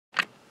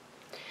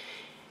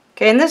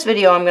Okay, in this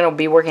video I'm going to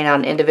be working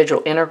on an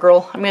individual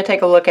integral. I'm going to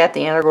take a look at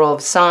the integral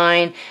of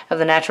sine of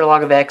the natural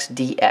log of x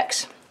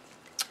dx.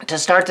 To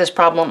start this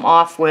problem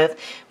off with,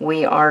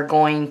 we are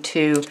going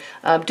to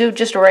do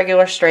just a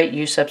regular straight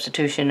u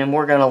substitution, and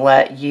we're going to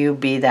let u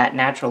be that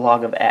natural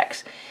log of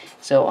x.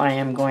 So I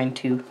am going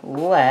to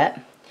let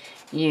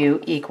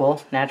u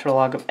equal natural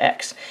log of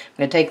x. I'm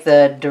going to take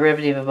the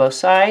derivative of both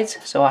sides,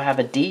 so I have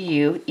a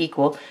du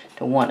equal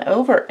to 1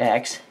 over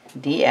x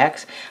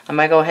dx. I'm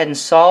going to go ahead and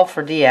solve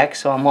for dx,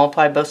 so I'll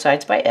multiply both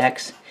sides by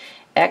x.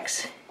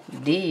 X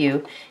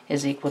du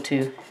is equal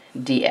to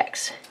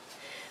dx.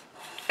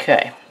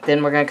 Okay,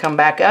 then we're going to come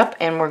back up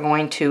and we're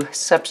going to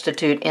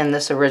substitute in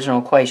this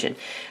original equation.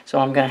 So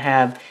I'm going to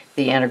have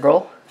the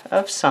integral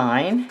of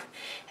sine,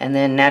 and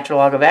then natural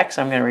log of x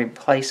I'm going to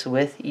replace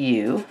with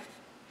u.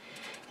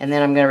 And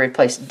then I'm going to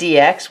replace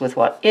dx with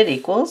what it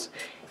equals,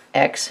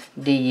 x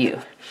du.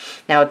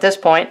 Now at this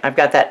point I've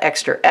got that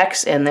extra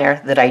x in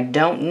there that I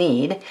don't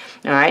need.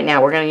 Alright,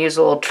 now we're going to use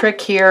a little trick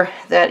here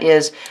that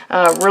is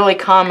really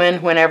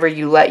common whenever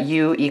you let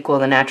u equal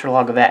the natural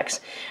log of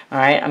x.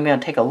 Alright, I'm going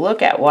to take a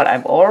look at what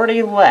I've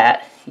already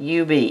let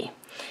u be,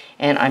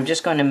 and I'm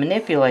just going to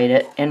manipulate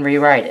it and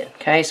rewrite it.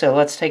 Okay, so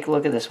let's take a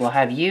look at this. We'll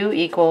have u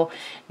equal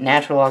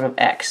natural log of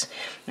x.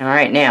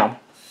 Alright, now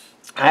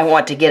I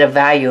want to get a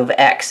value of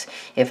x.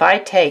 If I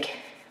take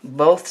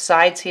both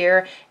sides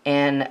here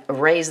and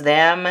raise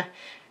them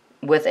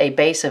with a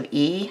base of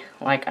e,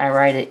 like I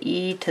write it,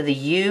 e to the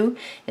u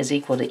is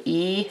equal to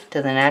e to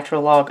the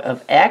natural log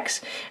of x.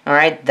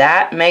 Alright,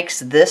 that makes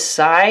this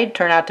side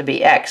turn out to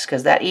be x,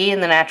 because that e in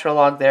the natural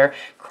log there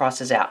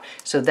crosses out.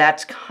 So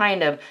that's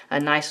kind of a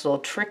nice little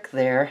trick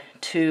there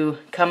to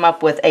come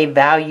up with a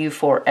value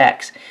for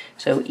x.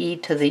 So e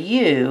to the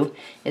u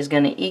is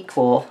going to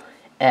equal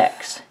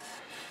x.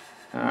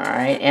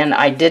 Alright, and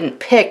I didn't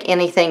pick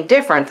anything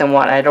different than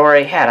what I'd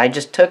already had. I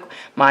just took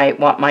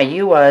what my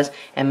u was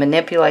and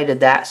manipulated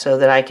that so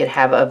that I could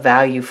have a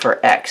value for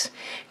x.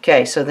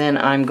 Okay, so then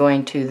I'm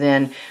going to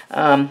then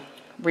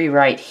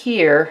rewrite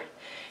here,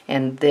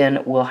 and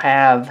then we'll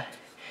have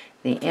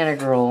the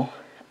integral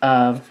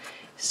of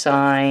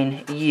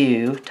sine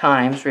u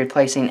times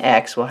replacing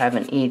x. We'll have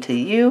an e to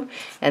the u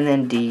and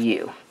then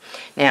du.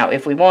 Now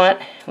if we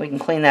want, we can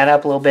clean that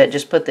up a little bit.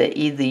 Just put the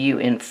e to the u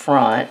in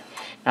front.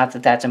 Not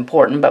that that's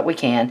important, but we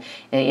can.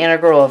 And the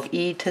integral of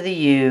e to the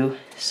u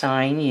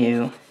sine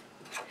u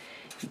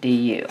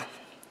du.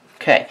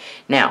 Okay,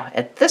 now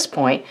at this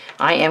point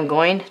I am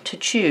going to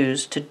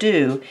choose to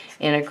do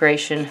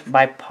integration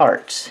by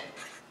parts.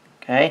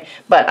 Okay,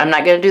 but I'm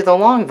not going to do the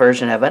long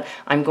version of it.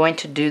 I'm going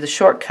to do the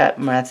shortcut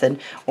method,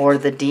 or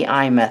the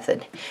DI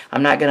method.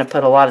 I'm not going to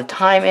put a lot of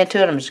time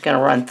into it. I'm just going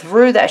to run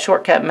through that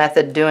shortcut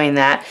method doing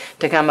that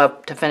to come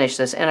up to finish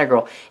this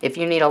integral. If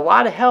you need a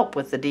lot of help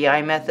with the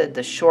DI method,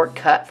 the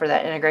shortcut for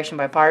that integration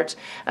by parts,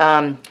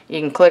 you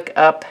can click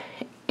up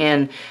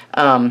in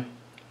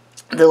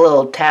the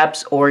little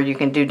tabs, or you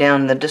can do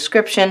down in the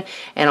description,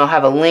 and I'll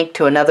have a link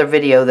to another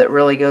video that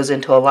really goes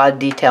into a lot of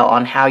detail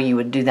on how you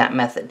would do that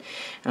method.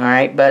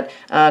 Alright, but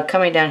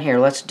coming down here,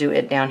 let's do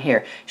it down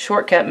here.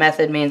 Shortcut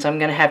method means I'm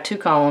going to have two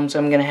columns.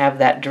 I'm going to have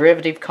that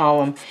derivative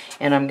column,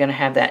 and I'm going to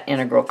have that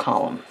integral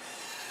column.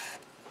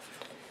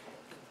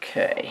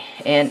 Okay,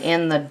 and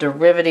in the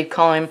derivative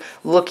column,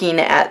 looking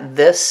at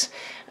this,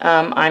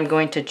 I'm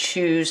going to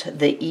choose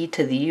the e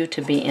to the u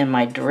to be in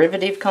my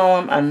derivative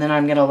column, and then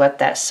I'm going to let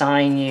that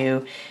sine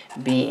u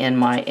be in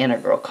my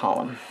integral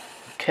column.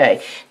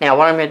 Okay, now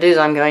what I'm going to do is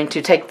I'm going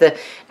to take the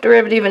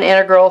derivative and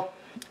integral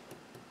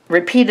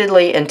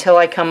repeatedly until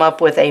I come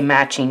up with a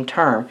matching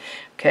term.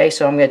 Okay,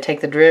 so I'm going to take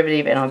the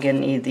derivative and I'll get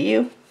an e to the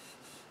u.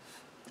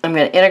 I'm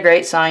going to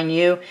integrate sine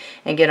u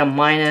and get a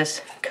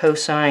minus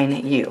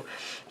cosine u.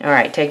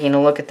 Alright, taking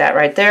a look at that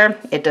right there,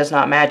 it does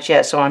not match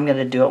yet, so I'm going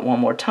to do it one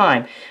more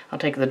time. I'll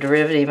take the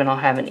derivative and I'll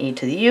have an e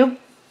to the u.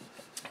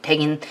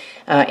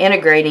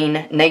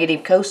 Integrating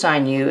negative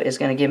cosine u is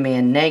going to give me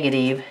a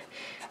negative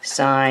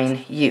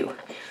sine u.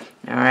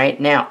 Alright,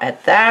 now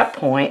at that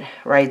point,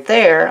 right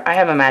there, I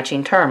have a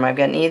matching term. I've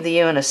got an e to the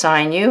u and a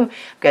sine u.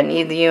 I've got an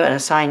e to the u and a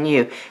sine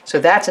u. So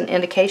that's an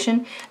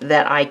indication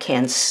that I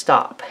can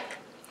stop.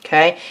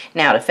 Okay,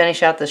 now to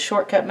finish out the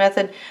shortcut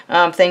method,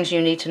 things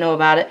you need to know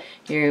about it.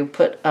 You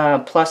put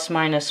plus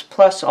minus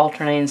plus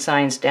alternating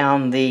signs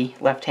down the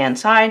left hand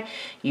side.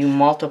 You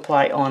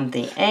multiply on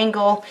the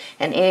angle,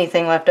 and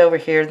anything left over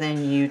here,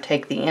 then you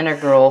take the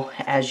integral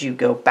as you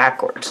go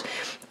backwards.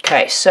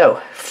 Okay,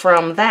 so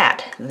from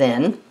that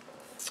then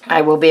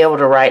I will be able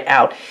to write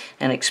out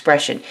an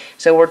expression.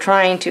 So we're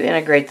trying to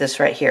integrate this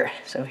right here.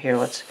 So here,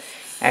 let's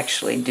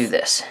actually do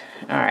this.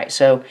 Alright,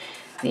 so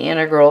the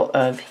integral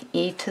of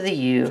e to the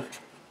u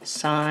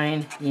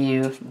sine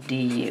u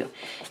du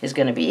is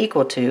going to be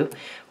equal to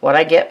what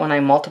I get when I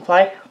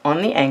multiply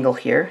on the angle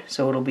here.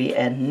 So it'll be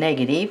a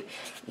negative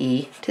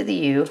e to the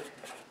u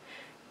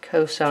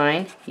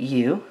cosine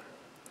u,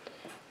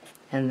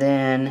 and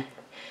then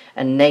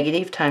a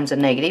negative times a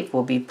negative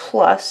will be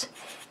plus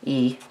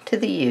e to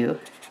the u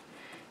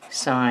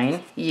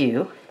sine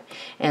u,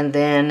 and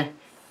then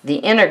the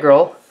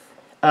integral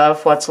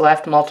of what's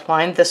left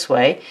multiplying this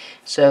way.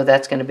 So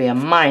that's going to be a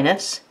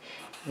minus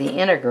the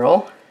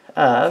integral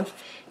of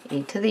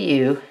e to the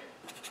u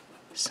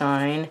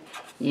sine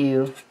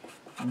u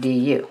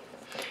du.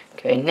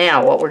 Okay,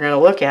 now what we're going to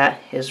look at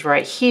is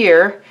right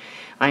here.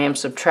 I am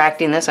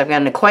subtracting this. I've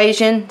got an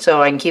equation,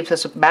 so I can keep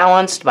this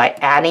balanced by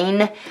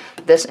adding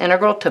this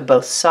integral to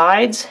both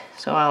sides.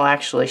 So I'll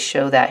actually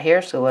show that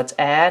here. So let's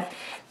add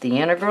the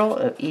integral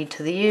of e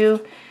to the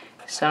u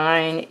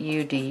sine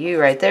u du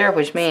right there,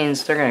 which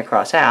means they're going to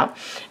cross out.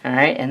 All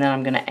right, and then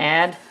I'm going to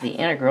add the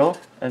integral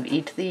of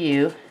e to the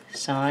u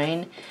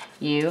sine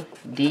u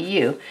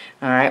du.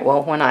 All right,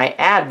 well, when I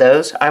add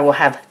those, I will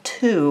have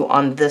 2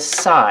 on this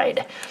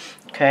side.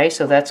 Okay,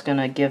 so that's going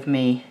to give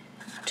me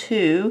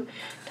 2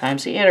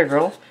 times the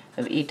integral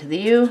of e to the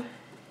u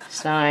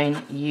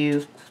sine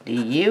u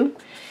du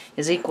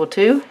is equal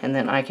to, and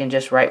then I can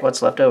just write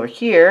what's left over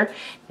here,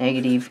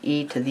 negative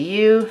e to the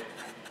u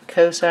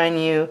cosine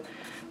u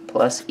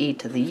plus e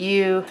to the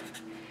u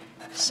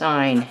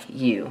sine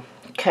u.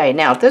 Okay,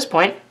 now at this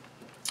point,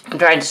 I'm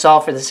trying to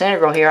solve for this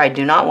integral here. I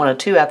do not want a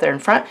 2 out there in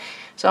front,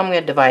 so I'm going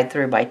to divide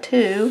through by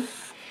 2,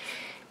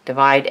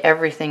 divide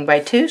everything by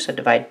 2, so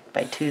divide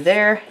by 2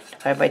 there,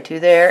 divide by 2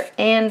 there,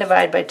 and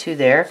divide by 2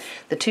 there.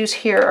 The 2's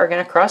here are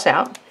going to cross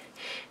out.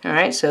 All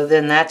right, so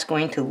then that's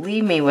going to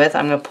leave me with,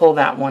 I'm going to pull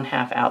that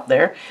 1/2 out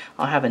there.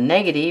 I'll have a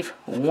negative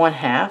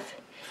 1/2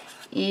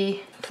 e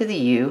to the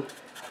u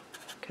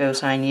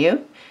cosine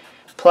u,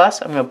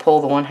 plus I'm going to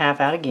pull the 1/2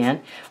 out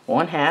again,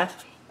 1/2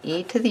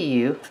 e to the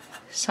u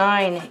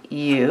sine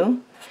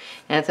u.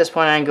 And at this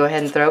point, I can go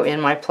ahead and throw in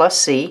my plus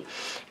c.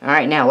 All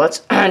right, now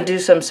let's do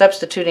some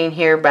substituting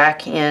here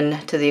back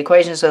into the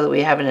equation so that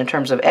we have it in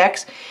terms of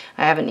x.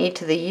 I have an e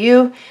to the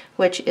u,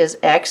 which is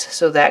x,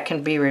 so that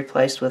can be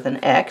replaced with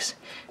an x.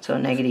 So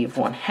negative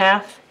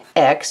 1/2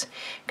 x.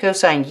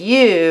 Cosine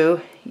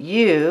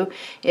u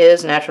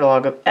is natural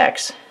log of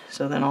x.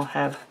 So then I'll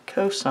have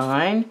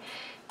cosine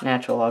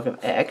natural log of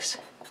x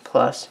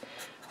plus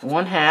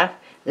 1/2.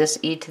 This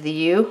e to the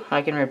u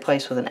I can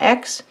replace with an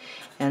x,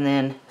 and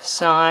then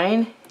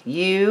sine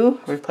u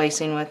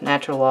replacing with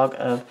natural log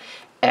of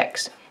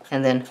x,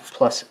 and then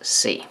plus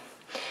c.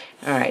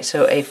 Alright,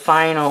 so a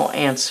final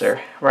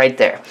answer right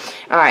there.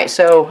 Alright,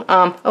 so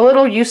a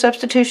little u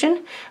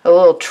substitution, a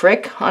little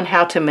trick on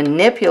how to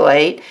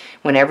manipulate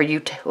whenever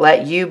you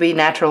let u be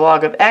natural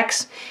log of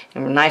x.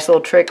 And a nice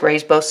little trick,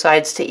 raise both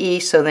sides to e,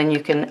 so then you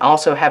can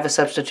also have a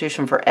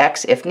substitution for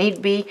x if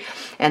need be.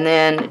 And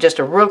then just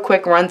a real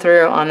quick run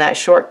through on that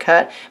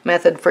shortcut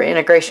method for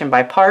integration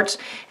by parts.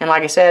 And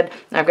like I said,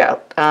 I've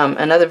got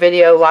another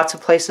video, lots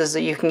of places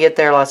that you can get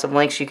there, lots of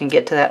links you can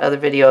get to that other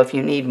video if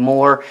you need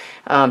more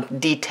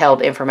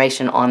detailed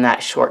information on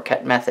that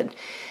shortcut method.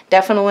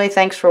 Definitely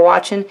thanks for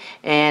watching,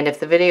 and if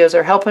the videos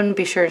are helping,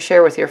 be sure to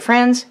share with your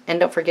friends, and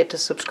don't forget to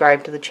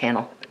subscribe to the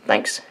channel.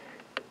 Thanks.